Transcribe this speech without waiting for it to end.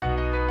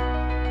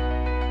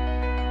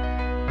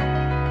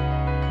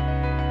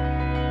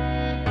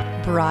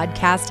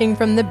Broadcasting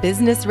from the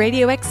Business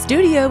RadioX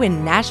studio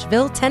in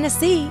Nashville,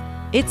 Tennessee,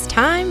 it's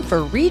time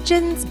for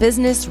Regions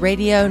Business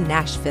Radio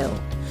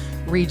Nashville.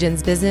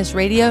 Regions Business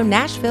Radio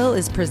Nashville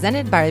is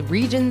presented by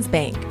Regions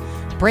Bank.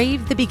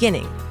 Brave the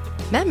beginning.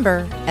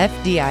 Member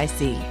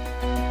FDIC.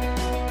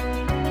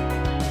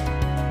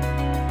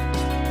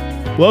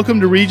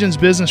 Welcome to Regions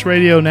Business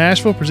Radio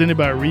Nashville, presented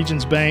by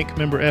Regions Bank,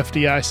 member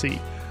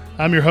FDIC.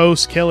 I'm your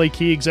host, Kelley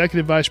Kee,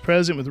 Executive Vice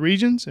President with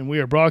Regions, and we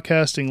are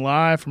broadcasting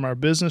live from our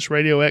Business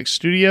RadioX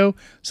studio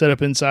set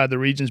up inside the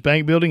Regions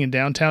Bank building in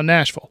downtown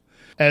Nashville.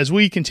 As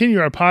we continue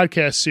our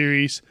podcast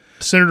series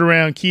centered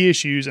around key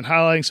issues and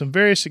highlighting some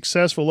very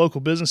successful local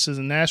businesses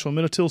in Nashville and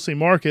Middle Tennessee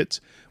markets,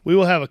 we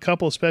will have a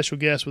couple of special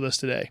guests with us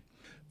today.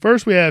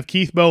 First, we have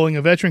Keith Bowling,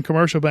 a veteran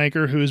commercial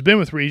banker who has been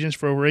with Regions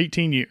for over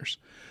 18 years.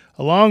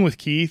 Along with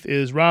Keith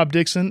is Rob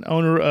Dixon,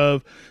 owner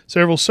of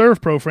several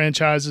SERVPRO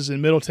franchises in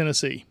Middle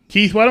Tennessee.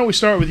 Keith, why don't we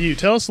start with you?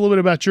 Tell us a little bit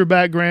about your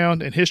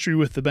background and history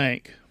with the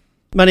bank.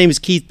 My name is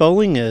Keith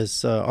Bowling.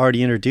 As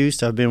already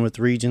introduced, I've been with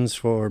Regions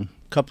for a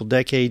couple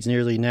decades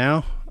nearly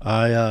now.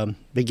 I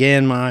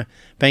began my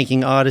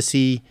banking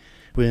odyssey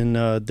when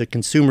the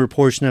consumer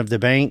portion of the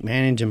bank,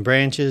 managing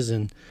branches,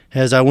 and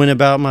as I went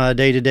about my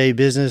day-to-day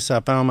business,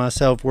 I found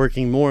myself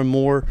working more and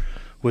more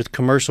with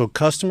commercial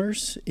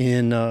customers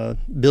in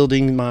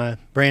building my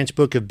branch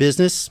book of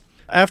business.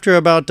 After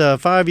about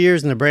 5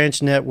 years in the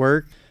branch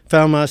network,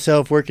 found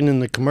myself working in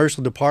the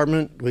commercial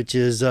department, which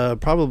is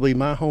probably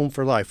my home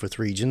for life with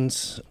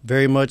Regions.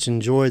 Very much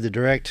enjoy the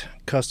direct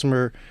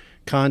customer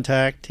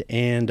contact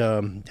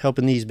and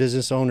helping these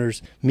business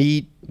owners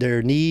meet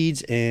their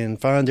needs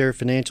and find their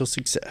financial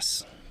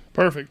success.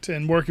 Perfect.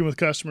 And working with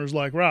customers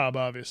like Rob,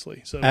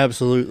 obviously. So,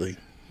 absolutely.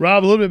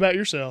 Rob, a little bit about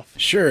yourself.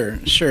 Sure.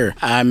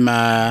 I'm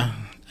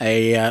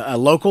a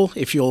local,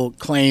 if you'll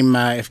claim,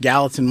 if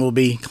Gallatin will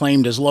be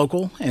claimed as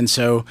local. And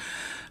so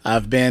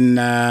I've been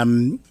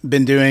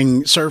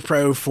doing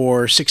SERVPRO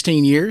for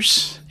 16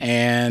 years,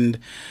 and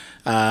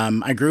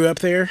I grew up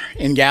there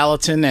in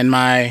Gallatin, and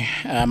my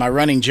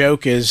running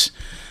joke is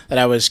that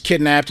I was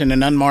kidnapped in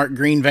an unmarked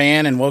green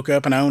van and woke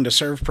up and I owned a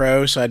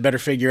SERVPRO, so I'd better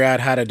figure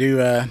out how to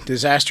do a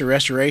disaster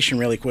restoration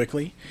really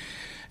quickly.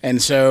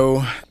 And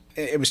so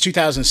it was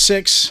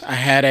 2006. I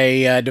had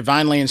a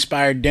divinely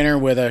inspired dinner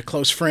with a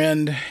close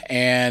friend,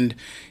 and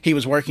he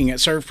was working at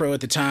SERVPRO at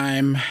the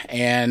time,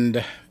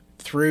 and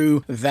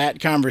through that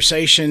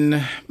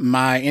conversation,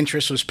 my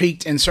interest was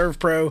piqued in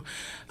SERVPRO.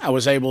 I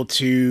was able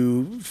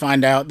to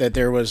find out that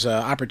there was an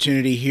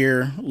opportunity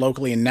here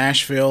locally in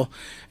Nashville,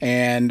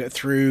 and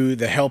through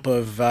the help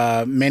of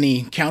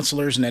many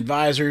counselors and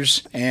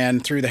advisors,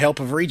 and through the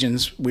help of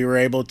Regions, we were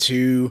able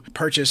to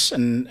purchase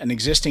an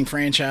existing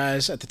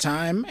franchise at the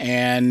time,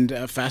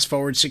 and fast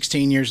forward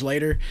 16 years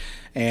later,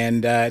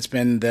 and it's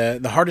been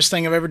the hardest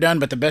thing I've ever done,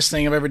 but the best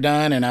thing I've ever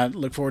done, and I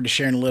look forward to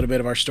sharing a little bit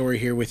of our story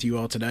here with you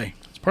all today.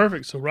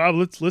 Perfect. So, Rob,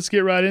 let's get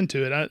right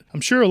into it.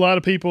 I'm sure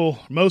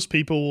most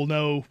people will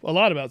know a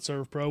lot about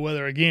SERVPRO,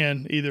 whether,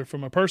 again, either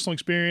from a personal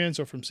experience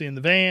or from seeing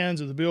the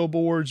vans or the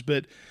billboards,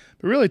 but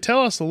really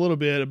tell us a little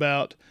bit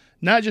about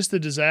not just the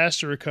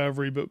disaster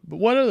recovery, but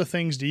what other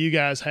things do you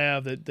guys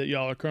have that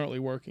y'all are currently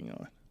working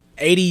on?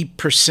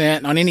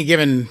 80% on any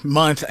given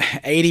month,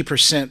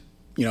 80%,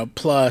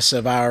 plus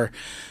of our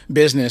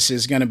business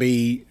is going to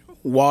be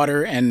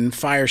water and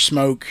fire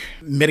smoke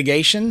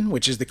mitigation,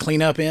 which is the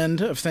cleanup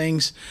end of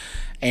things.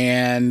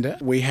 And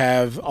we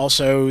have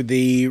also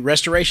the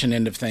restoration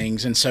end of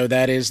things. And so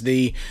that is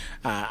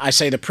I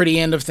say the pretty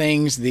end of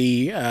things,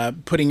 the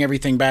putting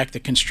everything back, the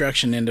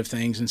construction end of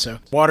things. And so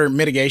water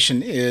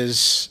mitigation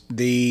is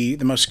the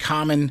most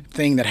common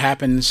thing that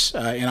happens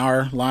in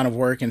our line of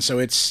work. And so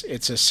it's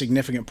a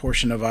significant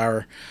portion of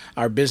our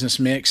business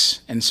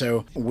mix. And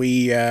so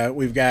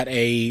we've got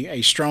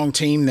a strong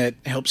team that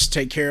helps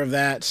take care of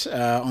that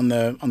on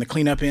the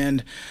cleanup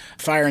end.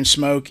 Fire and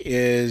smoke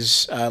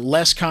is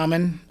less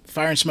common.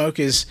 Fire and smoke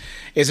is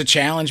a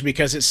challenge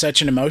because it's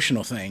such an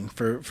emotional thing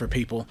for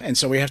people. And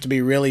so we have to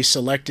be really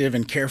selective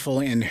and careful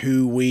in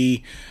who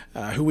we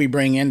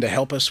bring in to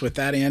help us with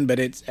that end, but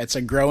it's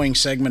a growing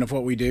segment of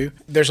what we do.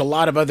 There's a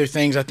lot of other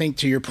things. I think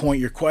to your point,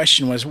 your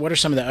question was, what are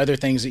some of the other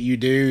things that you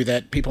do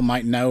that people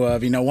might know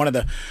of? One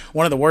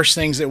of the worst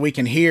things that we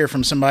can hear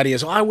from somebody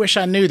is, well, I wish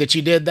I knew that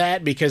you did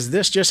that because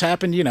this just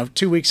happened,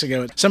 2 weeks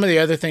ago. Some of the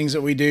other things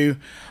that we do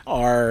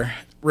are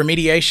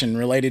remediation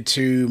related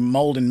to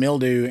mold and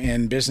mildew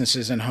in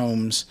businesses and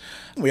homes.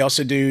 We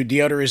also do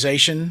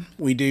deodorization.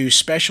 We do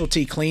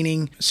specialty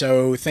cleaning,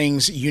 so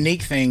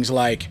unique things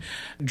like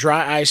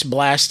dry ice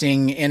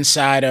blasting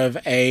inside of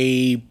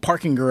a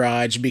parking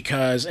garage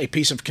because a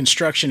piece of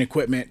construction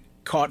equipment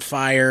caught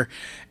fire,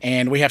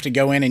 and we have to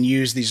go in and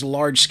use these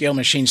large-scale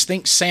machines.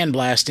 Think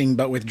sandblasting,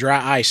 but with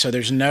dry ice, so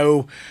there's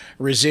no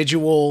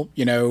residual,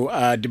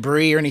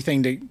 debris or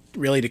anything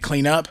to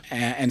clean up.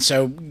 And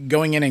so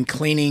going in and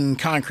cleaning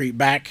concrete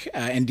back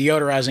and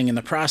deodorizing in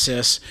the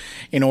process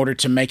in order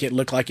to make it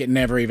look like it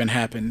never even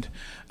happened.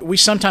 We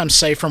sometimes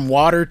say from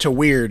water to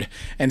weird,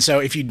 and so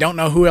if you don't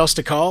know who else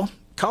to call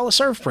call a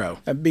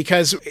SERVPRO.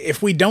 Because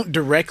if we don't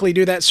directly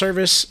do that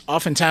service,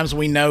 oftentimes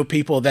we know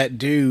people that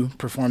do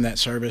perform that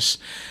service.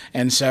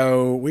 And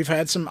so we've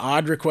had some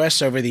odd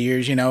requests over the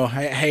years.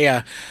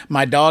 Hey,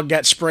 my dog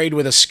got sprayed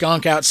with a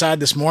skunk outside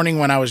this morning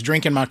when I was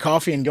drinking my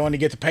coffee and going to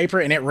get the paper,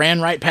 and it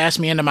ran right past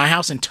me into my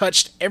house and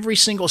touched every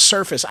single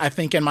surface, I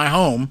think, in my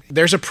home.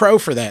 There's a pro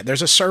for that.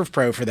 There's a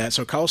SERVPRO for that.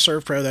 So call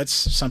SERVPRO. That's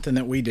something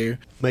that we do.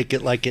 Make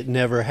it like it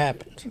never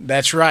happened.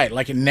 That's right.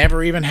 Like it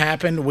never even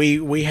happened.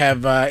 We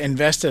have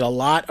invested a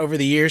lot over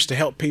the years to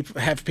help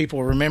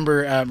people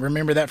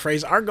remember that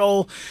phrase. Our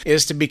goal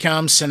is to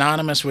become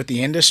synonymous with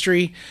the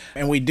industry,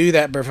 and we do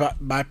that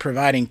by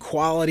providing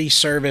quality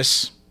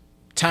service,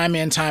 time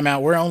in, time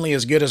out. We're only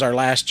as good as our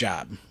last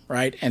job,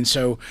 right? And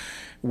so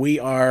we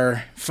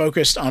are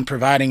focused on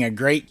providing a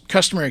great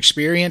customer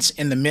experience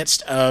in the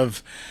midst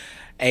of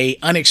a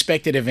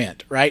unexpected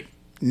event, right?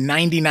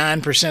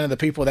 99% of the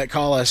people that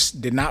call us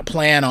did not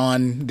plan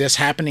on this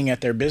happening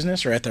at their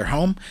business or at their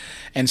home.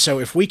 And so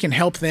if we can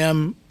help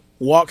them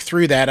walk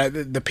through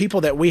that, the people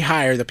that we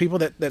hire, the people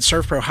that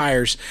SERVPRO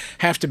hires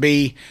have to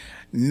be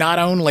not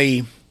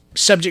only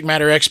subject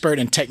matter expert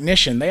and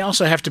technician, they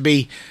also have to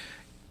be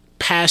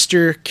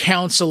pastor,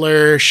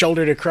 counselor,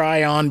 shoulder to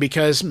cry on,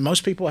 because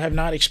most people have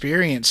not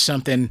experienced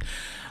something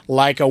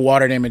like a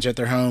water damage at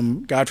their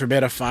home, God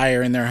forbid a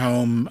fire in their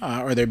home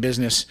or their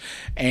business.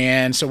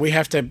 And so we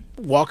have to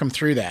walk them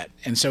through that.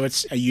 And so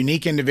it's a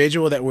unique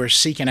individual that we're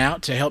seeking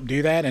out to help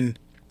do that. And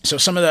so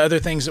some of the other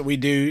things that we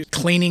do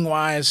cleaning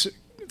wise,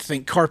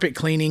 think carpet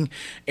cleaning,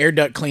 air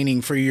duct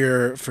cleaning for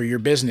your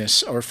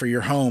business or for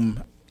your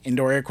home.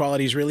 Indoor air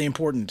quality is really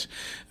important.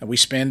 We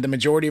spend the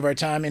majority of our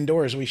time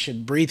indoors. We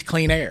should breathe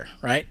clean air,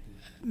 right?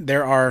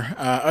 There are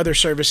other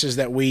services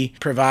that we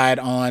provide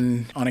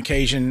on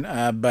occasion,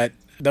 but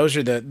those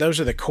are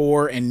the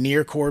core and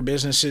near core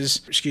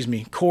businesses.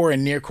 Core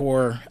and near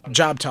core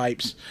job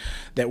types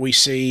that we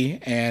see,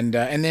 and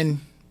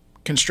then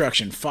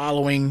construction.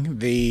 Following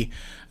the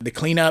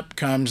cleanup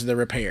comes the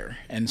repair,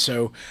 and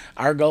so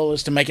our goal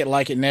is to make it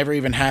like it never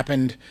even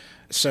happened,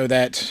 so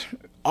that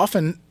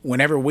often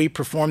whenever we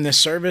perform this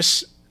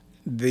service,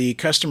 the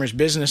customer's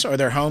business or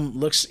their home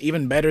looks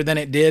even better than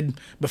it did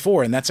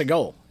before, and that's a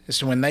goal. Is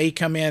to when they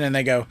come in and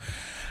they go,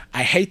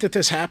 I hate that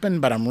this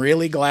happened, but I'm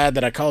really glad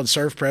that I called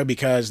SERVPRO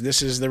because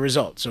this is the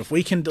result. So if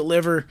we can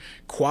deliver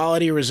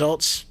quality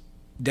results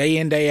day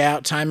in, day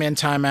out, time in,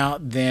 time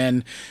out,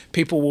 then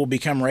people will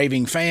become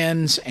raving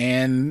fans,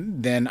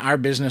 and then our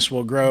business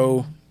will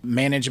grow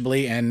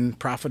manageably and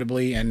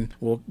profitably, and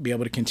we'll be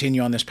able to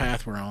continue on this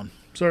path we're on.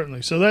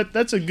 Certainly. So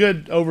that's a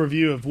good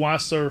overview of why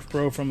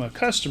SERVPRO from a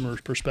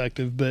customer's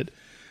perspective, but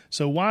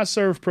so why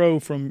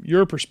SERVPRO from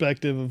your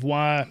perspective of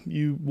why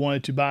you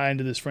wanted to buy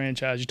into this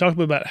franchise? You talked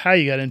about how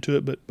you got into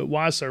it, but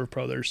why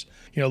SERVPRO? There's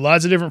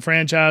lots of different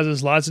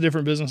franchises, lots of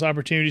different business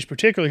opportunities,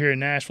 particularly here in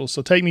Nashville.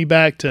 So take me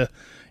back to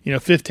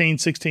 15,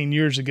 16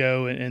 years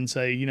ago and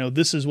say,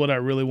 this is what I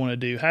really want to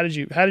do. How did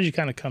you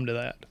kind of come to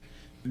that?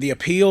 The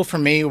appeal for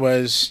me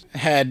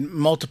had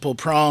multiple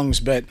prongs,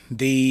 but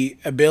the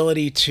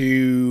ability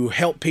to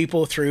help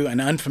people through an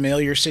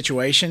unfamiliar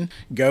situation,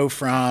 go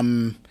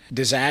from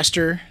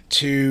disaster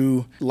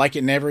to like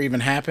it never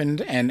even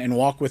happened, and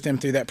walk with them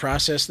through that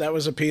process, that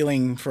was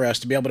appealing for us,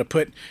 to be able to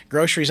put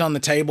groceries on the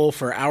table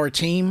for our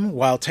team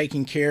while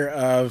taking care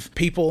of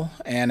people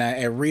and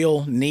a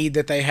real need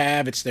that they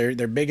have. It's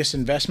their biggest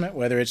investment,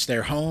 whether it's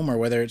their home or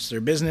whether it's their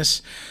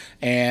business,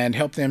 and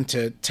help them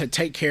to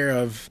take care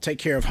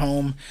of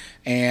home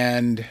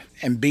and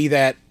be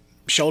that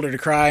shoulder to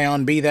cry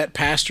on, be that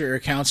pastor or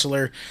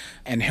counselor,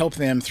 and help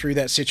them through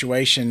that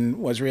situation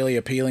was really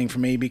appealing for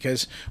me,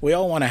 because we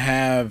all want to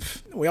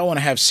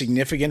have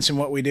significance in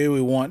what we do.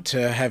 We want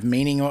to have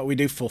meaning in what we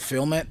do,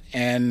 fulfillment,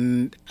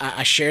 and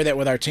I share that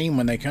with our team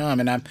when they come,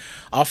 and I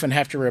often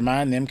have to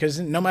remind them, because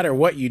no matter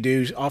what you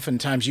do,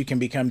 oftentimes you can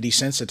become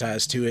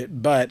desensitized to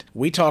it, but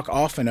we talk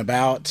often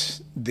about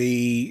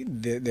the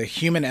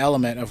human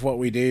element of what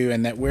we do,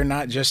 and that we're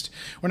not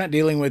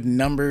dealing with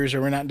numbers,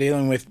 or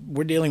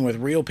we're dealing with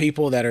real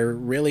people that are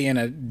really in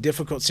a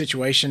difficult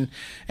situation.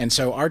 And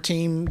so our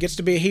team gets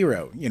to be a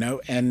hero,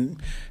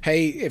 and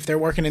hey, if they're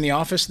working in the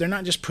office, they're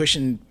not just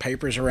pushing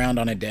papers around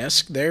on a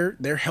desk.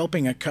 They're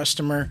helping a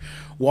customer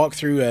walk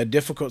through a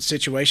difficult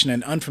situation,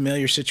 an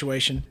unfamiliar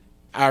situation.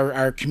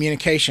 Our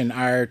communication,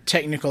 our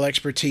technical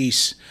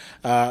expertise,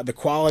 the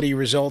quality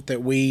result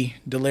that we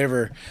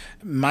deliver,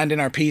 minding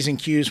our P's and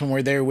Q's when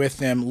we're there with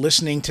them,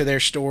 listening to their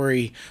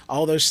story,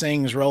 all those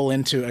things roll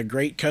into a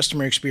great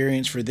customer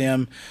experience for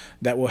them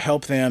that will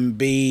help them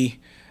be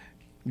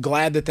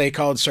glad that they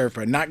called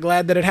SERVPRO. Not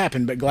glad that it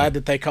happened, but glad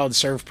that they called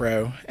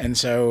SERVPRO. And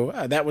so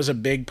that was a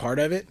big part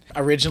of it.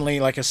 Originally,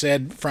 like I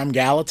said, from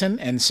Gallatin,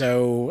 and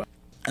so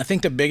I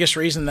think the biggest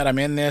reason that I'm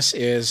in this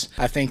is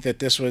I think that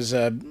this was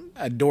a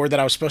door that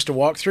I was supposed to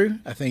walk through.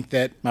 I think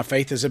that my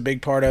faith is a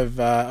big part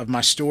of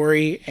my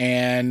story,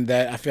 and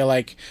that I feel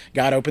like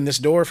God opened this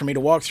door for me to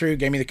walk through,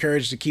 gave me the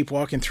courage to keep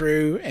walking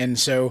through. And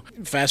so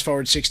fast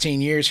forward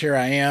 16 years, here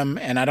I am,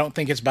 and I don't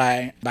think it's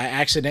by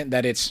accident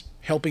that it's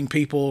helping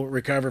people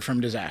recover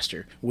from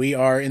disaster. We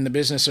are in the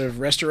business of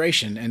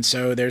restoration, and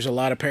so there's a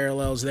lot of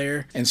parallels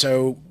there. And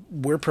so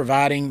we're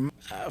providing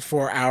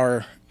for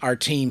our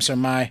team. So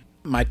my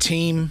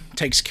team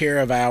takes care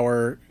of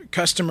our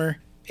customer.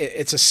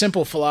 It's a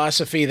simple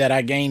philosophy that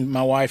I gained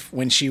my wife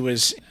when she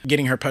was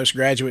getting her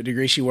postgraduate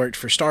degree. She worked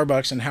for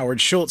Starbucks, and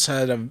Howard Schultz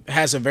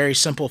has a very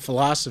simple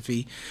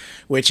philosophy,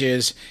 which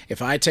is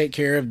if I take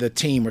care of the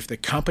team, or if the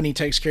company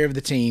takes care of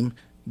the team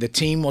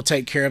will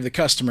take care of the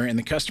customer, and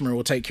the customer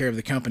will take care of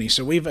the company.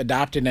 So we've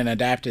adopted and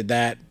adapted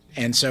that.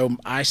 And so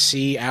I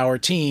see our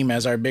team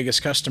as our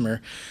biggest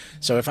customer.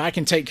 So if I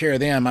can take care of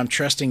them, I'm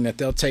trusting that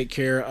they'll take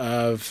care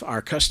of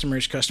our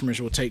customers.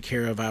 Customers will take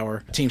care of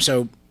our team.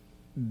 So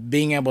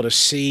being able to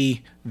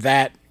see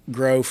that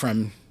grow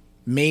from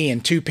me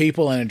and 2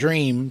 people and a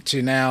dream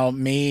to now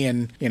me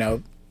and,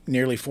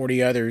 nearly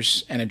 40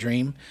 others and a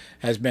dream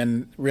has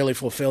been really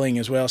fulfilling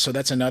as well. So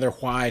that's another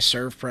why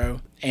SERVPRO.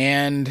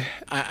 And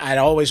I'd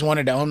always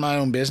wanted to own my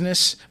own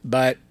business,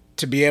 but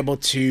to be able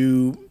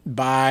to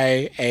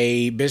buy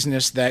a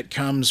business that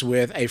comes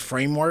with a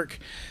framework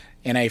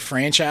and a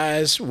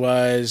franchise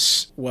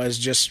was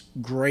just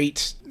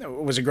great. It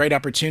was a great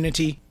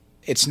opportunity.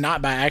 It's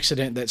not by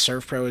accident that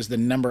SERVPRO is the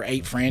number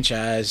 8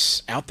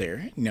 franchise out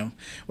there.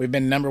 We've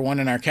been number 1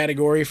 in our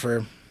category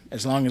for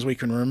as long as we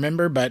can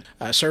remember, but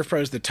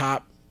SERVPRO is the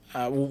top,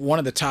 one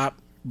of the top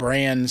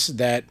brands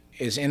that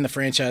is in the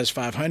franchise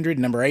 500,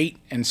 number 8.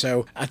 And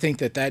so I think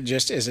that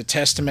just is a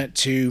testament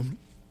to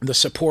the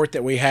support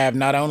that we have,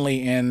 not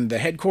only in the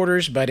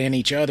headquarters, but in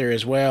each other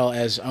as well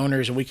as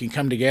owners. We can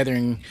come together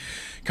and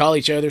call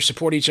each other,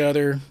 support each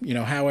other,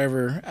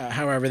 however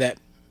that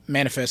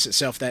manifests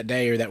itself that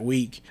day or that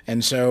week.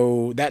 And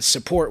so that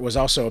support was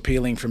also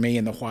appealing for me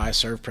in the why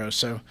SERVPRO.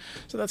 So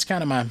that's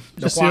kind of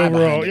the why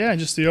overall, behind it.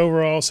 just the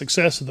overall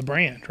success of the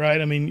brand, right?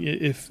 I mean,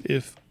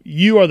 if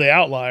you are the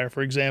outlier,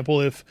 for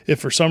example, if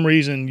for some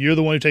reason you're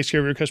the one who takes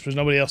care of your customers,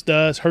 nobody else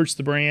does, hurts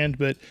the brand,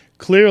 but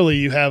clearly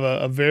you have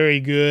a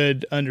very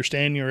good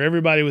understanding, or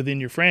everybody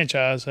within your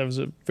franchise has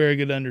a very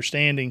good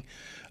understanding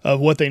of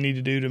what they need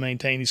to do to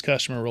maintain these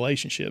customer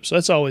relationships. So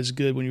that's always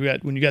good when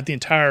you got the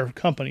entire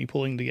company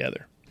pulling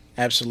together.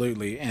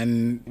 Absolutely.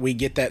 And we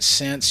get that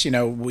sense,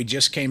 we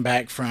just came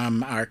back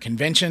from our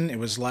convention. It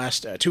was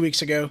last 2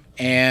 weeks ago.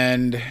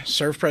 And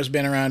SERVPRO's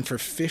been around for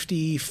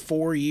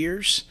 54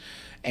 years.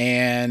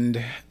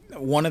 And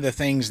one of the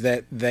things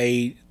that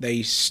they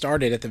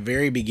started at the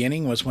very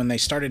beginning was when they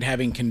started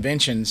having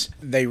conventions,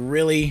 they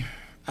really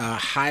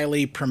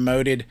highly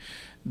promoted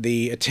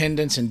the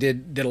attendance and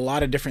did a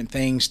lot of different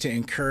things to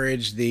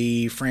encourage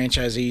the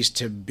franchisees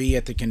to be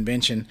at the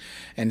convention.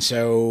 And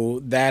so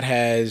that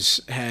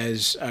has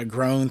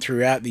grown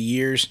throughout the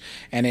years,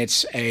 and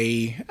it's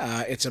a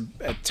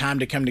time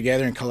to come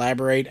together and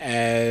collaborate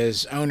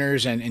as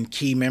owners and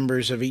key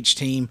members of each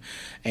team.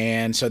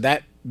 And so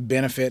that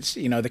benefits,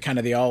 the kind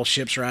of the all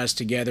ships rise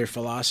together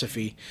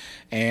philosophy.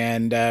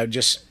 And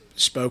just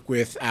spoke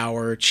with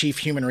our chief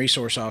human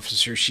resource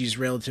officer. She's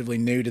relatively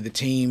new to the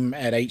team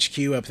at HQ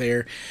up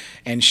there,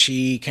 and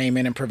she came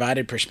in and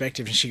provided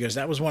perspective. And she goes,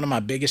 that was one of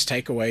my biggest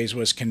takeaways,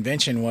 was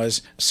convention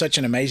was such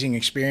an amazing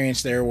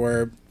experience. There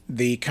were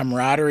the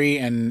camaraderie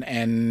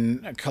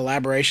and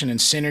collaboration and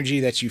synergy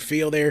that you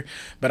feel there,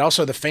 but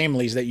also the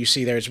families that you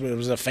see there. It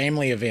was a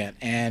family event.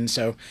 And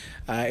so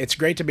it's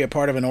great to be a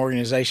part of an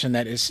organization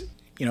that is,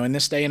 in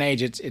this day and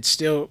age, it's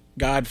still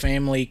God,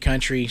 family,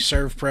 country,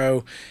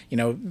 SERVPRO.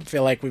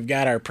 Feel like we've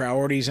got our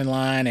priorities in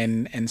line,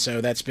 and so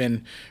that's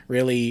been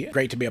really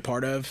great to be a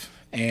part of,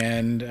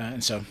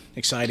 and so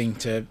exciting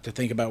to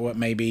think about what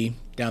may be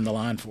down the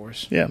line for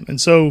us. Yeah,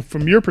 and so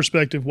from your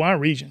perspective, why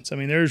Regions? I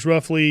mean, there's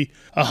roughly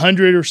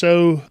 100 or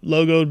so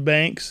logoed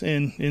banks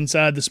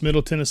inside this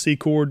Middle Tennessee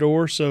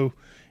corridor, so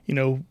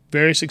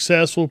very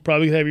successful.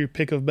 Probably have your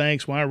pick of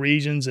banks. Why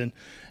Regions? And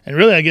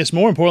really, I guess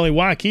more importantly,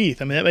 why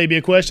Keith? I mean, that may be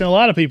a question a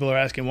lot of people are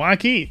asking. Why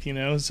Keith?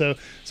 So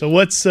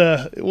what's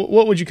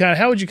what would you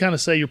how would you kind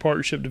of say your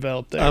partnership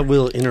developed there? I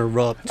will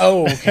interrupt.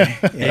 Oh, okay.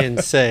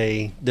 And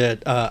say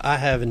that I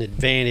have an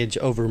advantage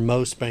over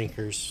most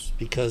bankers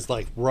because,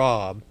 like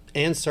Rob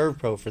and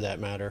SERVPRO for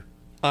that matter,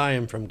 I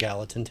am from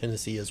Gallatin,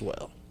 Tennessee as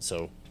well.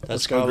 So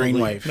let's go Green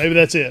Wave. Maybe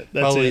that's it.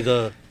 Probably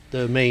the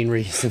main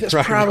reason. That's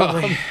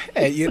probably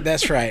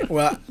that's right.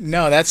 Well,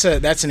 no, that's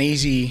an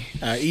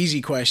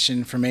easy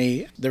question for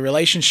me. The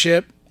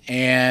relationship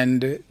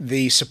and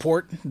the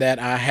support that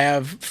I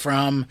have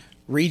from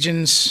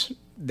Regions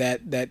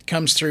that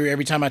comes through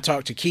every time I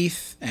talk to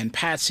Keith and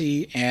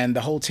Patsy and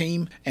the whole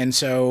team. And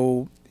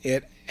so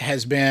it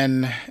has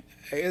been.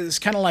 It's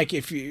kind of like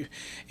if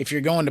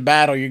you're going to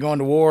battle, you're going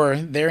to war,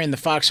 they're in the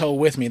foxhole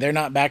with me. They're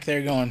not back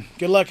there going,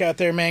 good luck out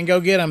there, man,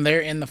 go get them.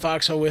 They're in the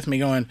foxhole with me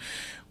going,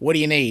 what do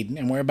you need?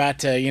 And we're about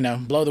to,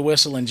 blow the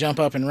whistle and jump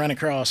up and run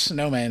across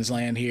no man's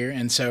land here.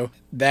 And so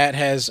that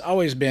has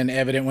always been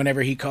evident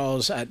whenever he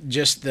calls,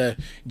 just the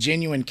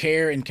genuine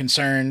care and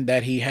concern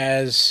that he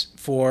has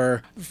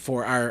for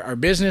our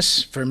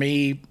business, for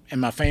me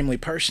and my family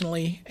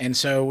personally. And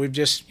so we've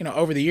just,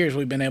 over the years,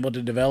 we've been able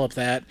to develop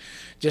that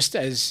just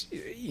as,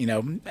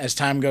 as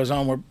time goes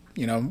on,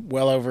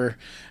 well over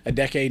a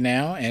decade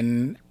now.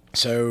 And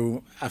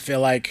so I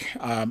feel like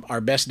our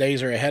best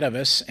days are ahead of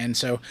us. And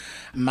so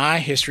my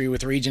history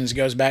with Regions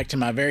goes back to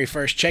my very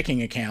first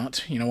checking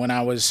account, when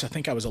I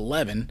think I was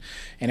 11,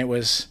 and it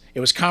was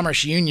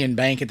Commerce Union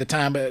Bank at the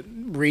time, but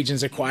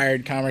Regions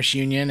acquired Commerce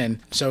Union. And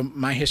so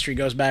my history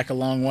goes back a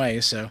long way.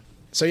 So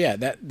yeah,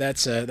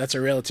 that's a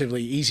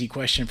relatively easy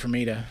question for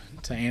me to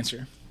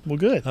answer. Well,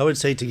 good. I would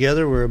say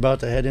together we're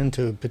about to head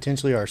into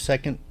potentially our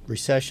second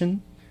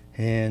recession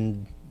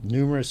and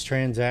numerous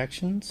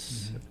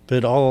transactions,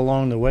 but all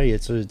along the way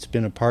it's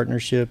been a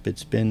partnership.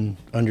 It's been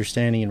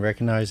understanding and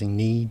recognizing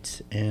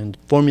needs and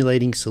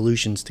formulating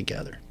solutions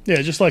together.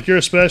 Yeah, just like you're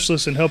a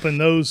specialist in helping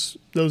those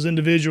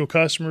individual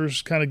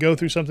customers kind of go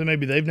through something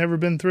maybe they've never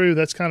been through.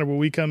 That's kind of where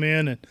we come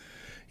in, and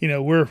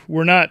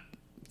we're not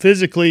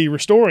physically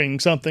restoring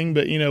something,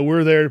 but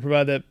we're there to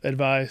provide that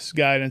advice,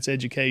 guidance,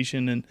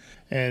 education,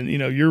 and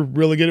you're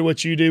really good at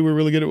what you do. We're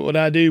really good at what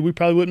I do. We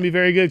probably wouldn't be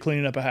very good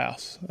cleaning up a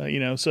house,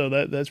 so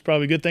that's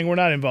probably a good thing we're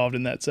not involved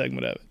in that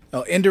segment of it.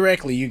 Well,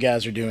 indirectly, you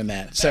guys are doing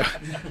that. So,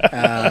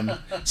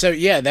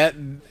 that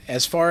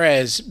as far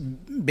as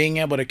being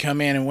able to come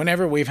in, and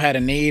whenever we've had a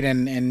need,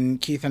 and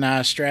Keith and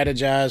I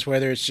strategize,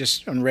 whether it's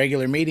just on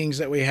regular meetings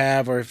that we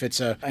have, or if it's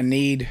a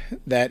need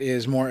that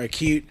is more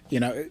acute,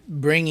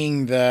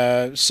 bringing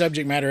the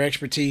subject matter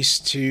expertise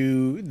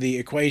to the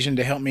equation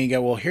to help me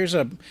go, well, here's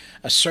a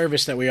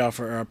service that we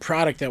offer, or a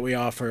product that we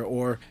offer,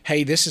 or,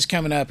 hey, this is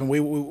coming up, and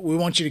we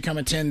want you to come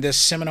attend this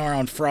seminar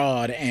on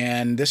fraud,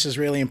 and this is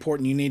really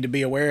important. You need to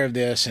be aware of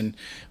this, and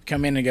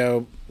come in and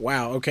go,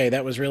 wow, okay,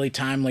 that was really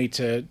timely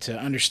to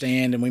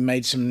understand, and we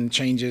made some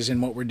changes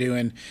in what we're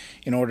doing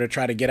in order to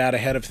try to get out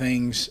ahead of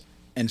things.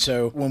 And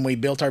so when we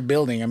built our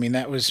building,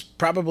 that was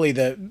probably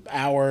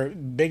our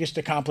biggest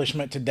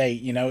accomplishment to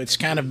date. It's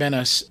kind of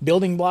been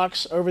building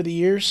blocks over the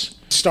years.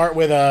 Start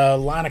with a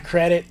line of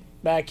credit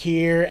back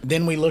here.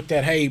 Then we looked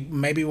at, hey,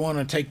 maybe we want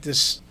to take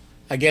this.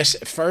 I guess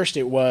at first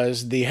it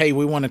was hey,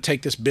 we want to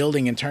take this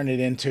building and turn it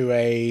into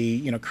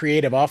a,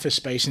 creative office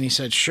space. And he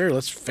said, sure,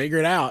 let's figure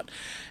it out.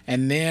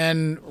 And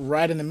then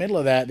right in the middle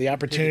of that, the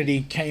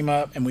opportunity came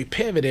up, and we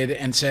pivoted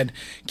and said,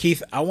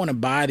 Keith, I want to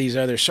buy these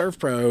other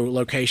SERVPRO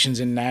locations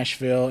in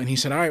Nashville. And he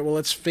said, all right, well,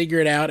 let's figure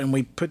it out. And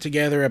we put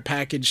together a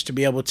package to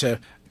be able to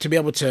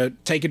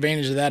take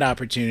advantage of that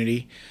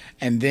opportunity.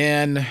 And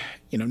then,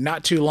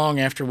 not too long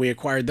after we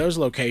acquired those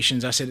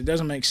locations, I said, it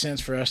doesn't make sense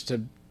for us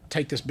to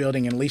take this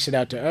building and lease it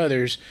out to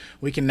others.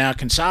 We can now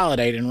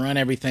consolidate and run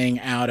everything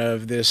out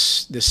of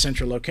this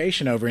central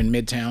location over in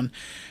Midtown.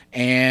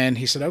 And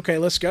he said, okay,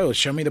 let's go.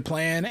 Show me the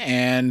plan.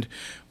 And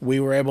we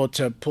were able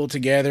to pull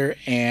together,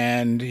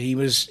 and he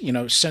was,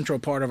 central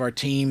part of our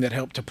team that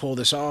helped to pull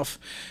this off.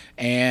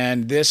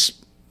 And this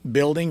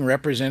building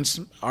represents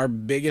our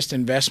biggest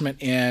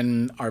investment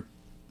in our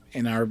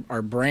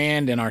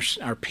brand and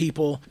our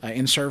people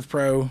in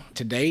SERVPRO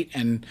to date,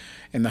 and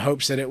in the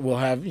hopes that it will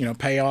have,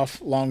 pay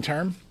off long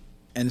term.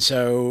 And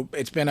so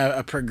it's been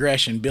a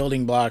progression,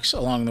 building blocks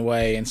along the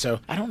way. And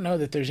so I don't know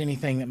that there's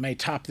anything that may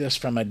top this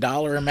from a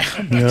dollar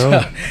amount.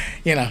 But,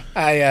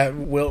 no.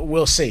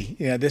 We'll see.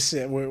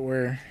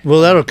 We're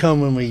well, that'll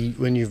come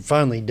when you're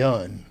finally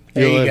done.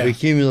 You'll have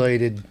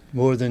accumulated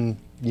more than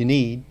you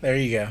need. There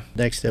you go.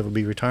 Next step will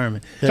be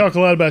retirement. Talk a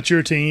lot about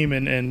your team,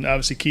 and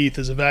obviously Keith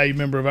is a valued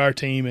member of our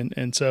team,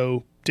 and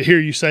so to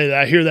hear you say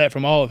that, I hear that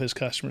from all of his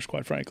customers,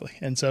 quite frankly.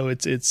 And so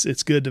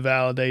it's good to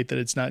validate that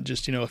it's not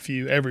just a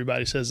few.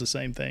 Everybody says the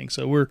same thing.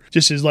 So we're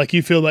just as like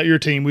you feel about your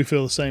team, we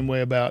feel the same way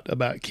about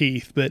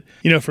Keith. But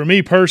for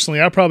me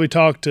personally, I probably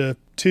talk to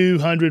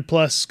 200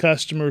 plus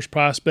customers,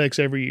 prospects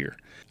every year.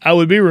 I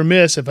would be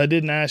remiss if I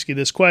didn't ask you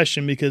this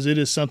question, because it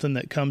is something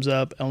that comes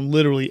up on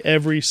literally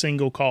every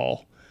single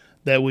call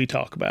that we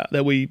talk about,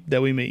 that we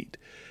meet,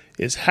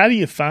 is how do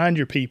you find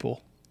your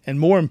people? And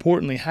more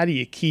importantly, how do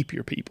you keep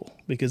your people?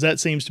 Because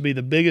that seems to be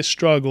the biggest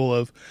struggle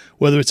of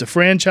whether it's a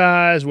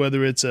franchise,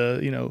 whether it's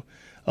a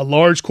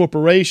large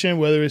corporation,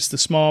 whether it's the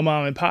small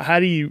mom and pop. How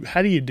do you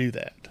do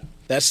that?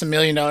 That's the $1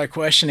 million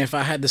question. If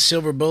I had the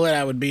silver bullet,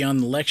 I would be on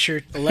the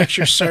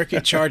lecture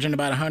circuit, charging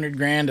about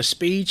 $100,000 a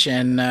speech.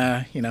 And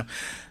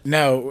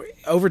no.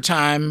 Over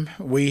time,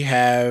 we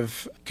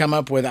have come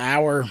up with I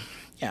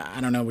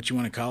don't know what you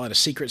want to call it, a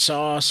secret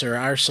sauce or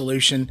our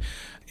solution.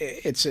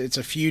 It's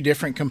a few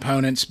different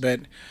components,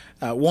 but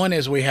one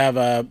is we have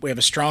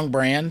a strong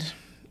brand,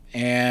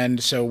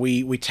 and so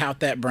we tout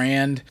that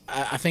brand.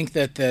 I think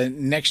that the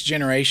next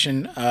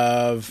generation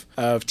of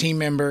team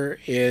member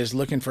is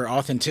looking for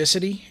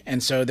authenticity,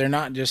 and so they're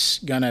not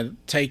just gonna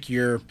take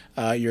your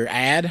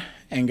ad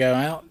and go,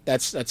 well,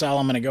 that's all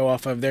I'm going to go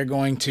off of. They're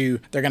going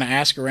to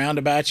ask around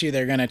about you.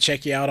 They're going to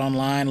check you out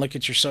online, look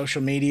at your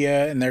social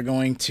media, and they're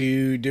going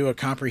to do a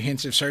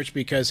comprehensive search,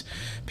 because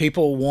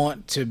people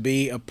want to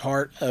be a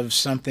part of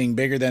something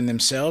bigger than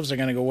themselves. They're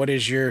going to go, what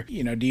is your,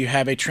 do you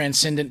have a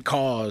transcendent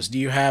cause? Do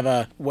you have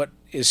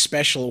is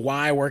special,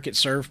 why I work at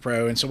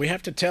SERVPRO. And so we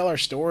have to tell our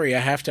story. I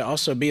have to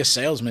also be a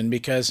salesman,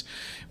 because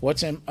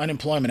what's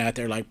unemployment out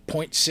there, like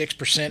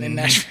 0.6% in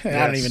Nashville?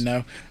 I don't even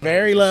know.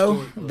 Very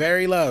low,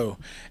 very low.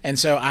 And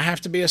so I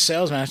have to be a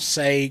salesman. I have to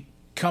say,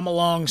 come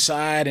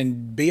alongside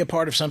and be a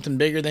part of something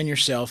bigger than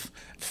yourself.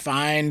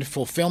 Find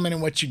fulfillment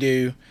in what you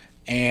do,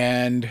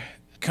 and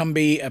come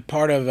be a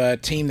part of a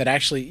team that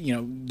actually,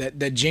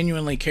 that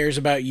genuinely cares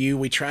about you.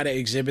 We try to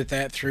exhibit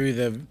that through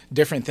the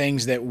different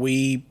things that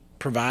we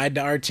provide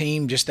to our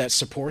team, just that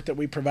support that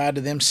we provide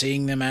to them,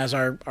 seeing them as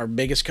our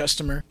biggest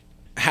customer.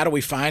 How do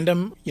we find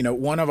them?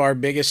 One of our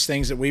biggest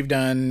things that we've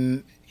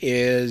done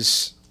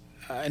is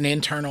an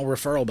internal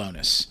referral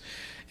bonus.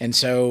 And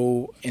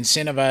so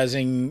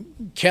incentivizing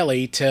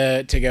Kelley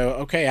to go,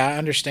 okay, I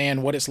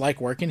understand what it's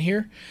like working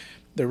here,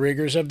 the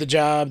rigors of the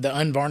job, the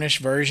unvarnished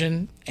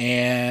version,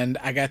 and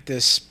I got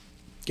this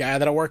guy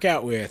that I work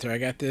out with, or I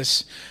got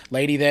this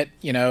lady that,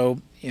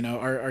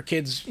 our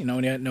kids,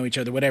 know each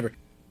other, whatever.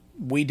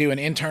 We do an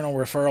internal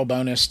referral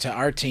bonus to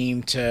our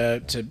team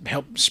to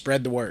help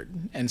spread the word.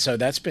 And so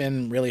that's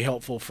been really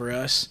helpful for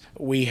us.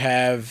 We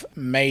have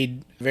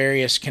made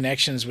various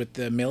connections with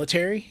the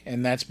military,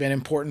 and that's been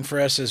important for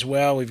us as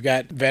well. We've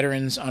got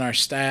veterans on our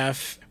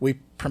staff. We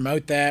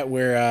promote that.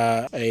 We're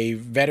a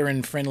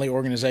veteran-friendly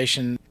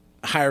organization.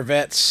 Hire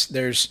Vets.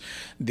 There's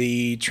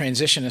the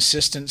transition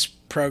assistance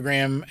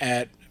program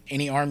at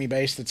any Army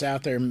base that's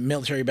out there,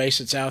 military base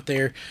that's out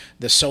there,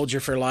 the Soldier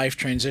for Life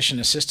Transition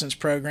Assistance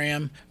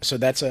Program. So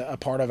that's a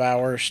part of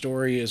our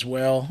story as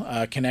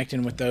well,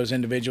 connecting with those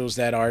individuals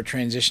that are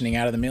transitioning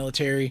out of the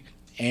military.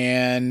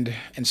 And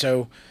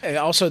so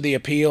also the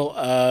appeal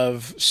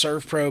of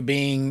SERVPRO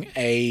being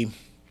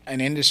an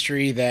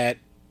industry that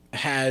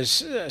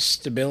has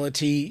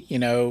stability,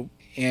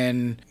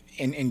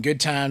 in good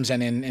times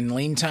and in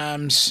lean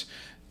times.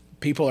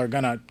 People are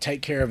going to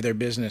take care of their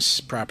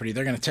business property.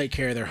 They're going to take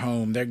care of their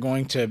home. They're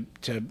going to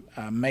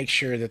make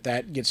sure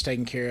that gets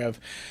taken care of.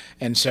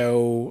 And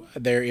so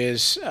there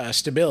is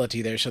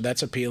stability there. So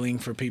that's appealing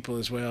for people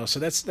as well. So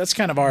that's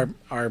kind of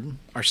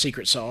our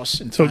secret sauce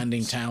in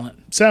finding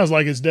talent. Sounds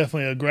like it's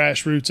definitely a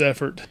grassroots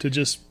effort to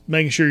just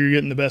making sure you're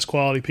getting the best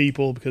quality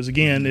people, because,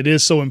 again, it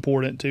is so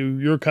important to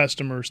your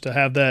customers to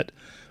have that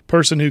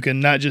person who can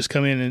not just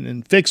come in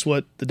and fix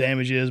what the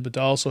damage is, but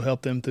to also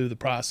help them through the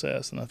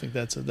process. And I think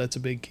that's a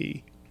big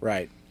key.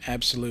 Right.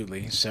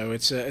 Absolutely. So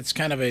it's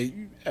kind of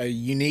a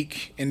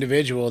unique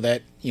individual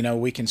that,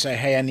 we can say,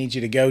 hey, I need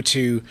you to go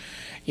to,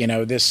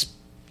 this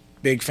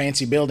big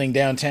fancy building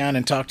downtown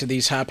and talk to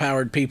these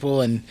high-powered people,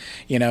 and,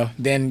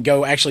 then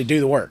go actually do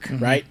the work,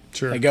 right?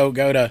 Sure. Go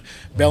to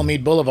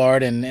Belmead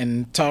Boulevard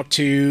and talk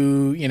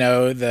to,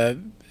 the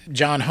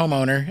John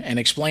homeowner and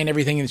explain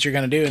everything that you're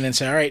going to do, and then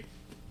say, all right,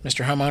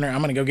 Mr. Homeowner, I'm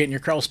going to go get in your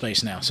crawl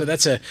space now. So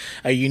that's a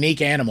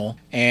unique animal,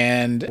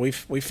 and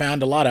we've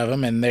found a lot of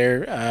them, and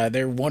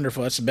they're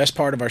wonderful. That's the best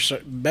part of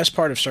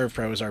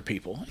SERVPRO is our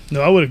people.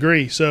 No, I would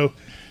agree. So,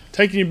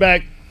 taking you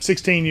back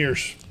 16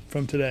 years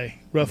from today,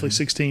 roughly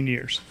 16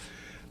 years,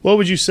 what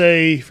would you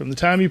say from the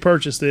time you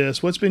purchased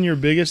this? What's been your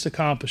biggest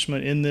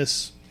accomplishment in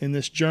this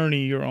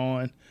journey you're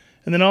on,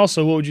 and then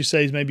also what would you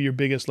say is maybe your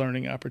biggest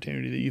learning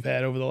opportunity that you've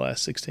had over the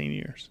last 16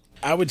 years?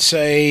 I would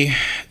say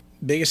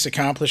biggest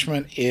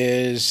accomplishment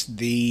is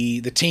the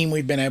team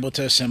we've been able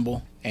to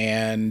assemble,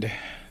 and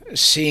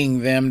seeing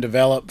them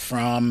develop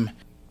from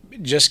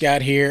just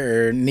got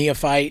here or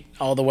neophyte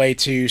all the way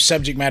to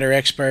subject matter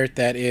expert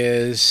that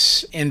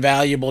is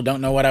invaluable,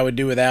 don't know what I would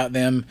do without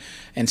them,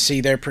 and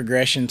see their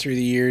progression through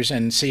the years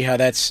and see how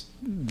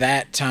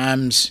that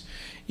times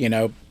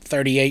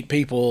 38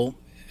 people,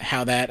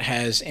 how that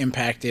has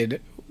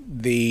impacted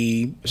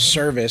the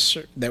service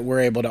that we're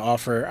able to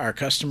offer our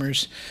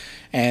customers.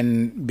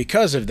 And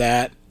because of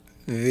that,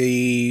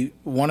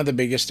 one of the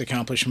biggest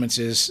accomplishments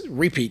is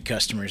repeat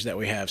customers that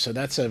we have. So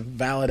that's a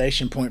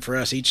validation point for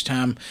us each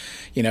time,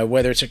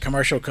 whether it's a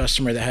commercial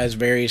customer that has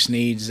various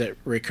needs that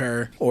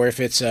recur, or if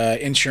it's an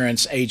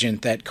insurance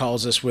agent that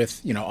calls us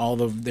with,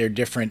 all of their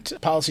different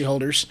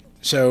policyholders.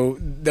 So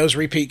those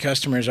repeat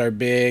customers are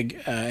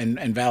big and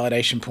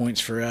validation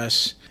points for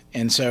us.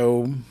 And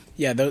so,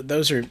 yeah,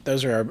 those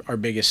are our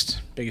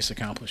biggest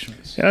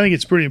accomplishments. And I think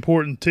it's pretty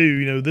important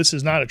too. This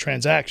is not a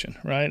transaction,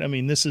 right? I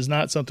mean, this is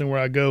not something where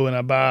I go and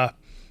I buy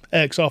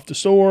X off the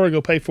store, I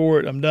go pay for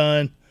it, I'm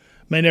done.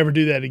 May never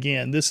do that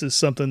again. This is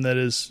something that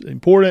is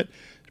important.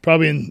 It's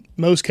probably in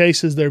most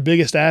cases their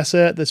biggest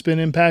asset that's been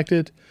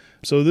impacted.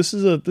 So this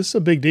is a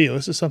big deal.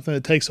 This is something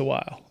that takes a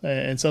while,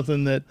 and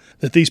something that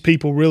these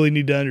people really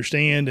need to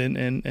understand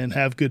and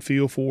have good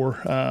feel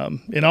for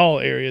in all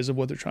areas of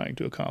what they're trying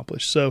to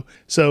accomplish. So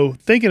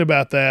thinking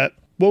about that,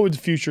 what would the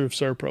future of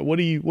SERVPRO? What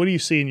do you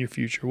see in your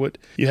future? What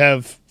you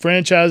have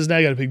franchises now,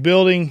 you got a big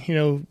building,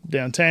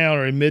 downtown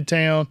or in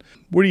Midtown.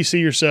 Where do you see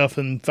yourself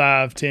in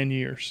 5-10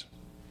 years?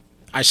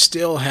 I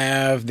still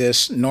have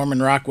this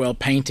Norman Rockwell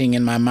painting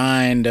in my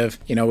mind of,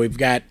 we've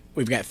got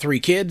 3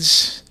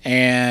 kids,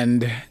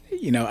 and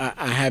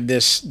I have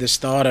this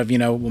thought of,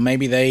 well,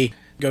 maybe they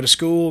go to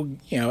school,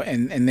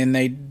 and then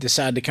they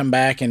decide to come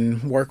back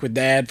and work with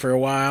Dad for a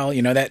while.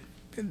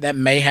 that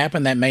may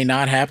happen, that may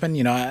not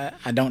happen.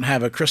 I don't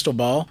have a crystal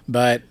ball,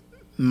 but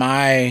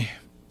my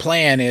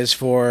plan is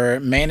for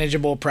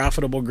manageable,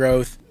 profitable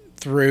growth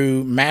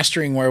through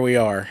mastering where we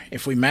are.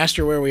 If we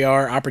master where we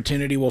are,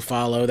 opportunity will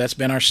follow. That's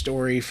been our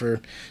story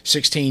for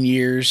 16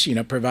 years,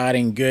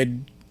 providing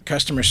good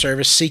customer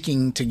service,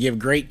 seeking to give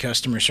great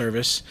customer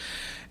service.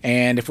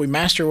 And if we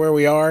master where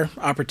we are,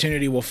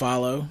 opportunity will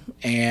follow.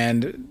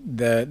 And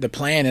the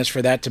plan is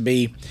for that to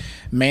be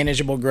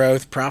manageable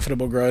growth,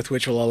 profitable growth,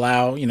 which will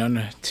allow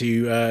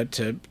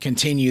to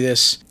continue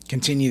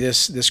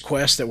this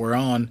quest that we're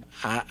on.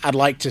 I'd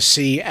like to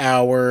see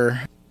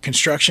our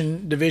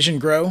construction division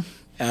grow.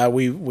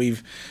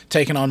 We've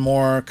taken on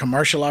more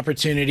commercial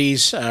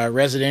opportunities,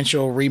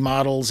 residential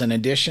remodels and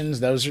additions.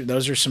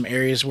 Those are some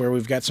areas where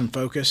we've got some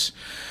focus.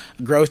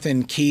 Growth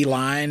in key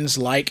lines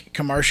like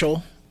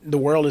commercial. The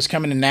world is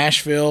coming to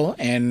Nashville,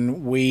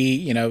 and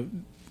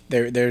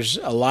there's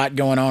a lot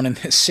going on in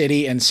this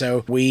city, and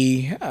so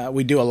we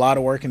do a lot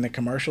of work in the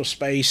commercial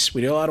space.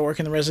 We do a lot of work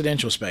in the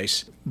residential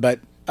space, but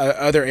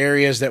other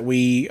areas that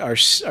we are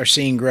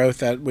seeing growth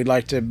that we'd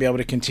like to be able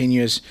to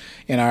continue is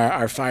in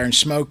our fire and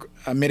smoke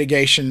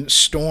mitigation.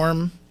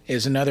 Storm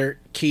is another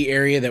key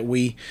area that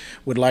we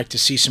would like to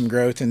see some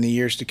growth in the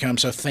years to come.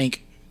 So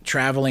think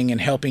traveling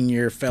and helping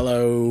your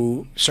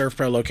fellow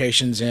SERVPRO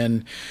locations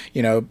in,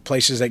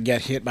 places that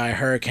get hit by a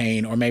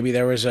hurricane, or maybe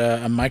there was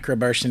a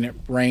microburst and it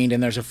rained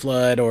and there's a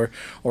flood or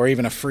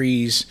even a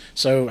freeze.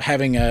 So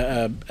having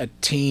a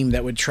team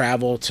that would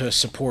travel to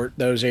support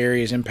those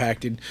areas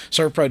impacted.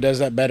 SERVPRO does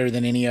that better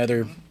than any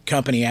other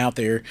company out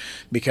there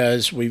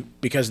because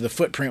of the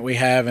footprint we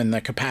have and the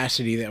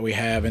capacity that we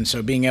have. And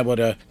so being able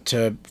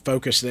to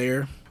focus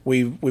there.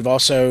 We've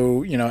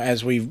also,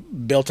 as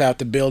we've built out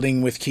the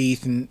building with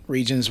Keith and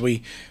Regions,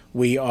 we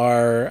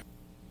are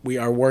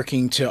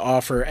working to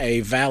offer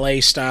a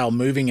valet-style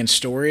moving and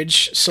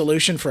storage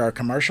solution for our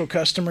commercial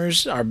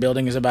customers. Our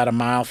building is about a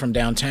mile from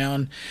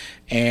downtown,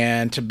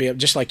 and to be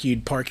just like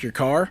you'd park your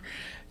car.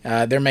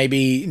 There may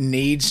be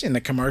needs in the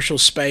commercial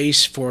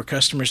space for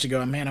customers to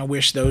go, man, I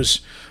wish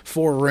those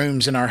 4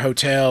 rooms in our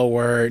hotel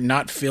were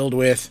not filled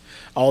with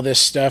all this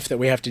stuff that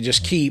we have to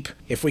just keep.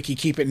 If we could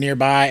keep it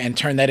nearby and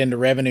turn that into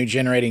revenue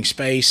generating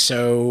space,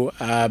 so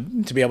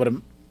to be able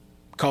to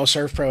call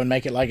SERVPRO and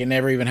make it like it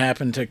never even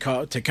happened, to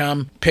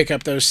come pick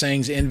up those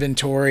things,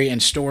 inventory,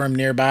 and store them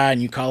nearby,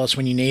 and you call us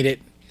when you need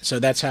it. So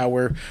that's how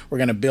we're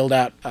going to build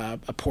out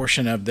a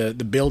portion of the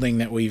building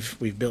that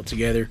we've built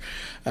together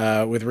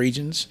with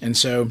Regions. And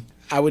so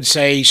I would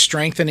say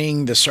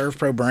strengthening the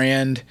SERVPRO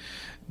brand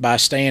by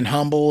staying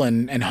humble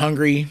and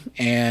hungry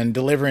and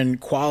delivering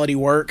quality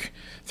work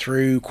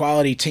through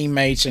quality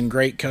teammates and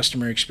great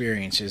customer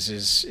experiences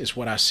is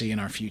what I see in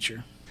our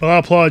future. Well, I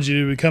applaud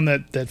you to become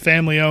that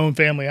family-owned,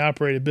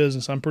 family-operated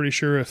business. I'm pretty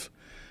sure if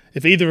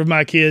either of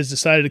my kids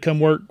decided to come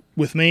work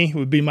with me, it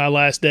would be my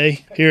last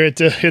day here at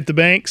the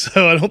bank.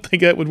 So I don't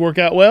think that would work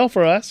out well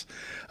for us,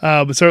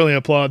 but certainly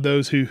applaud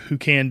those who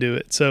can do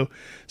it. So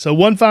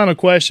one final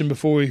question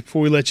before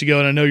we let you go,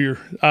 and I know you're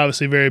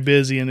obviously very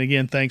busy, and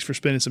again, thanks for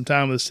spending some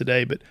time with us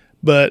today.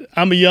 But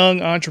I'm a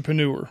young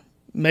entrepreneur,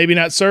 maybe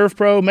not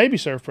SERVPRO,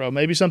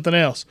 maybe something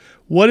else.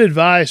 What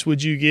advice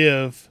would you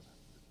give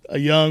a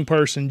young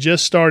person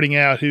just starting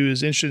out who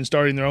is interested in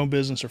starting their own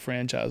business or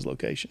franchise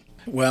location?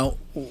 Well,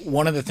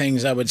 one of the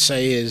things I would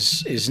say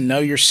is know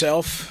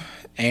yourself,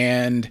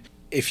 and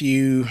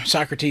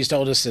Socrates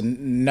told us to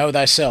know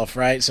thyself,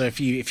 right? So if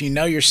you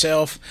know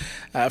yourself,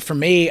 for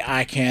me,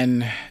 I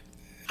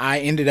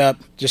ended up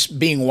just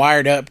being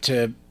wired up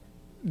to,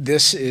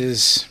 this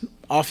is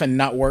often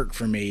not work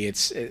for me.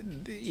 It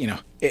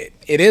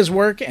is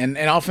work, and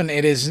often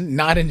it is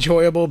not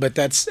enjoyable, but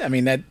that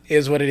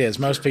is what it is.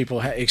 Most people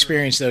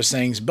experience those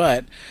things,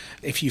 but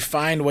if you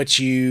find what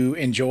you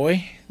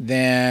enjoy,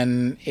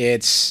 then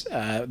it's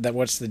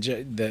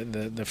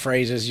the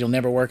phrase is, you'll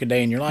never work a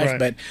day in your life.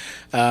 Right.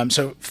 But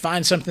so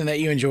find something that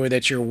you enjoy,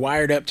 that you're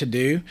wired up to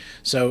do.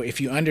 So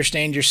if you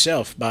understand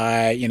yourself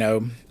by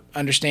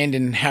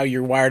understanding how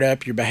you're wired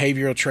up, your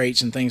behavioral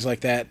traits and things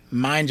like that,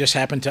 mine just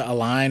happened to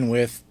align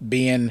with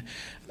being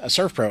a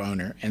SERVPRO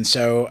owner. And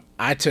so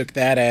I took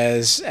that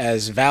as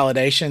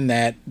validation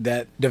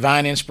that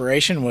divine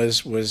inspiration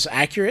was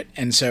accurate.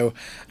 And so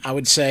I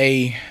would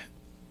say,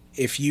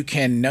 if you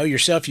can know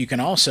yourself, you can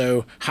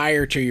also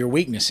hire to your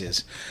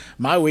weaknesses.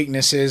 My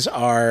weaknesses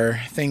are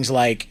things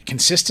like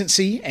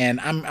consistency, and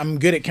I'm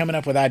good at coming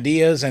up with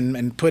ideas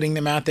and putting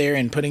them out there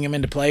and putting them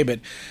into play, but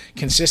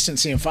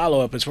consistency and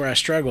follow-up is where I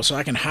struggle. So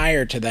I can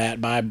hire to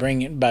that by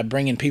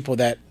bringing people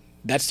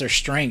that's their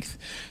strength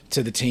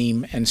to the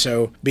team. And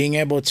so being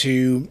able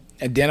to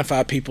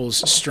identify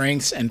people's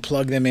strengths and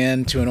plug them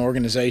into an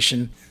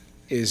organization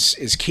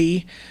is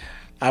key.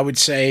 I would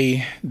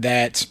say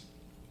that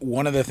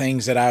one of the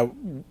things that I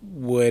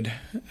would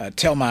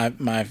tell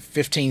my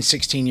 15,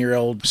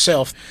 16-year-old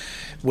self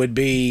would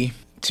be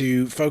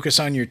to focus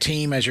on your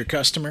team as your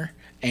customer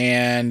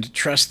and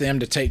trust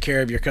them to take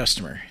care of your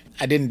customer.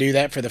 I didn't do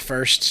that for the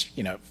first,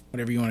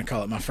 whatever you want to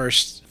call it, my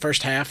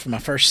first half, my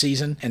first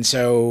season. And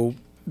so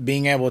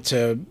being able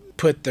to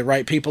put the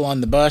right people on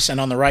the bus and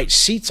on the right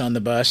seats on the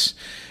bus.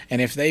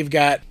 And if they've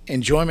got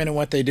enjoyment in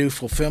what they do,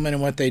 fulfillment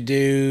in what they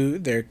do,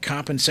 they're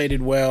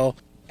compensated well,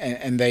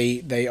 and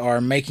they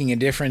are making a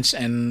difference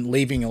and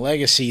leaving a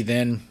legacy,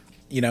 then,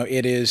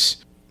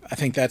 I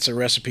think that's a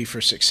recipe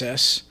for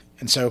success.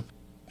 And so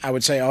I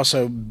would say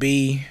also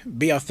be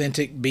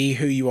authentic, be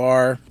who you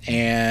are,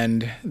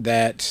 and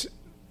that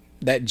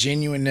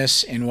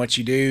genuineness in what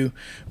you do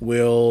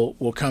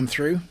will come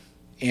through.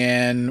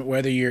 And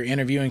whether you're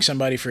interviewing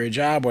somebody for a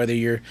job, whether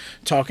you're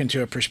talking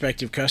to a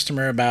prospective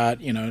customer about,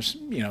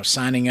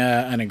 signing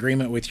an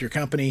agreement with your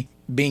company,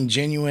 being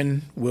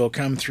genuine will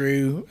come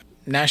through.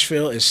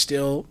 Nashville is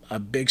still a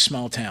big,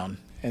 small town.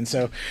 And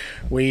so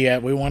we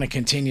want to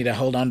continue to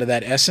hold on to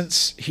that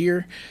essence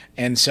here.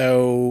 And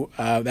so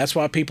that's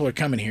why people are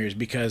coming here, is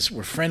because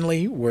we're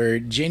friendly, we're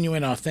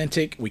genuine,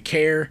 authentic, we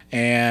care.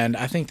 And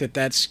I think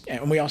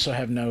and we also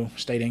have no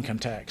state income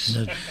tax.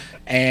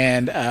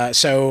 And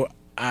so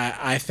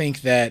I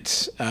think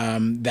that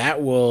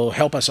that will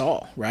help us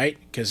all, right?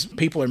 Because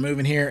people are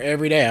moving here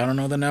every day. I don't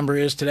know what the number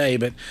is today,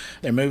 but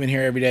they're moving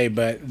here every day.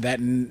 But that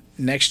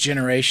next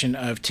generation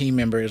of team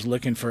member is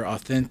looking for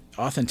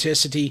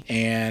authenticity,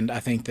 and I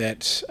think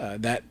that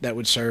that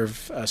would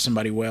serve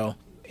somebody well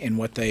in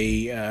what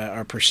they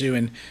are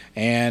pursuing.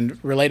 And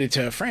related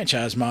to a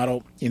franchise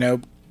model,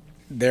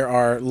 there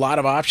are a lot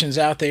of options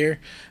out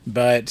there,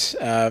 but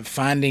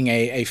finding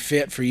a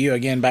fit for you,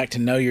 again, back to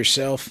know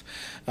yourself.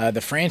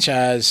 The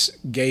franchise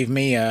gave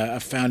me a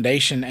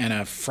foundation and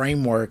a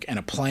framework and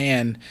a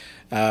plan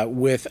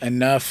with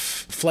enough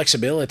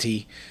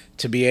flexibility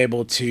to be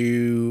able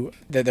to,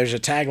 that there's a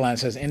tagline that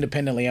says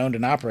independently owned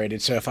and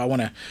operated. So if I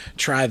want to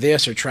try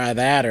this or try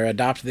that or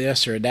adopt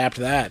this or adapt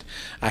that,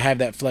 I have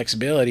that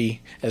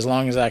flexibility as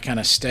long as I kind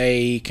of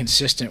stay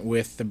consistent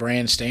with the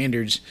brand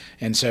standards.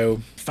 And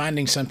so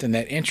finding something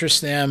that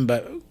interests them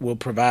but will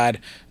provide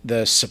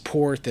the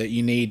support that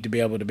you need to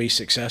be able to be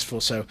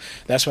successful. So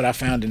that's what I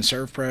found in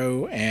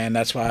SERVPRO, and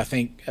that's why I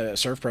think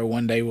SERVPRO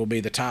one day will be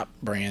the top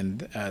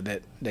brand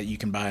that you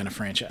can buy in a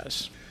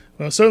franchise.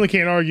 Well, I certainly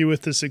can't argue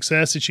with the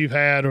success that you've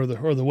had or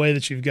the way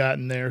that you've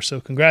gotten there. So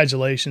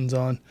congratulations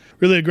on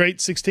really a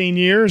great 16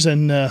 years,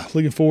 and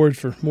looking forward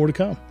for more to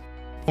come.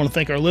 I want to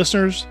thank our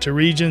listeners to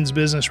Regions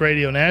Business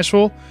Radio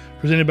Nashville,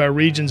 presented by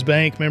Regions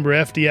Bank, member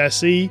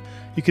FDIC.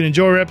 You can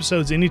enjoy our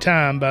episodes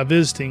anytime by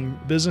visiting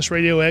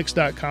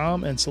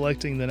BusinessRadioX.com and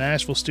selecting the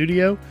Nashville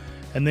studio,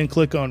 and then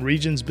click on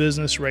Regions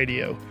Business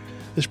Radio.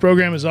 This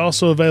program is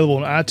also available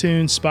on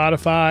iTunes,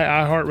 Spotify,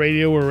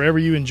 iHeartRadio, or wherever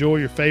you enjoy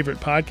your favorite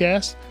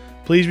podcasts.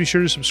 Please be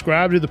sure to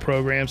subscribe to the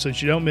program so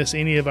that you don't miss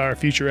any of our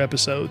future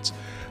episodes.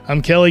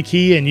 I'm Kelley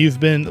Kee, and you've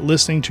been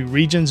listening to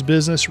Regions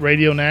Business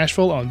Radio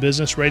Nashville on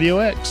Business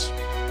RadioX.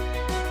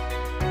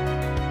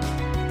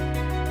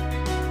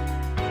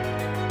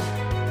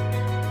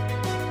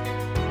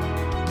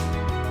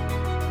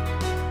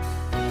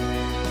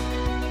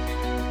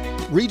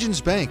 Regions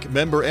Bank,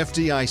 member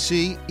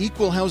FDIC,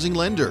 equal housing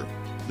lender.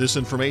 This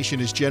information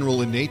is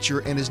general in nature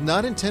and is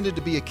not intended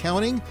to be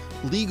accounting,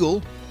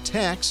 legal,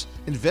 tax,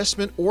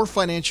 investment, or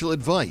financial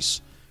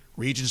advice.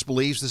 Regions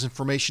believes this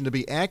information to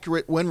be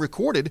accurate when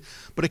recorded,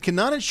 but it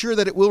cannot ensure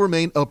that it will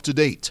remain up to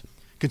date.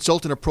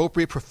 Consult an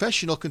appropriate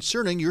professional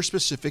concerning your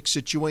specific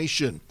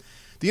situation.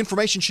 The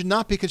information should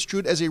not be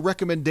construed as a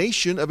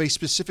recommendation of a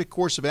specific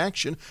course of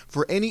action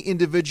for any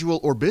individual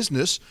or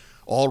business.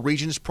 All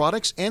Regions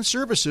products and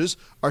services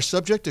are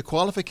subject to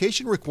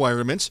qualification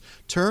requirements,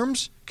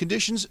 terms,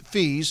 conditions,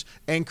 fees,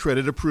 and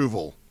credit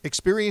approval.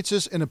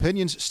 Experiences and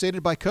opinions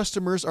stated by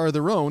customers are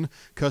their own.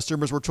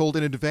 Customers were told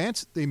in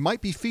advance they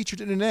might be featured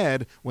in an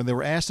ad when they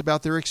were asked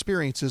about their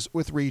experiences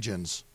with Regions.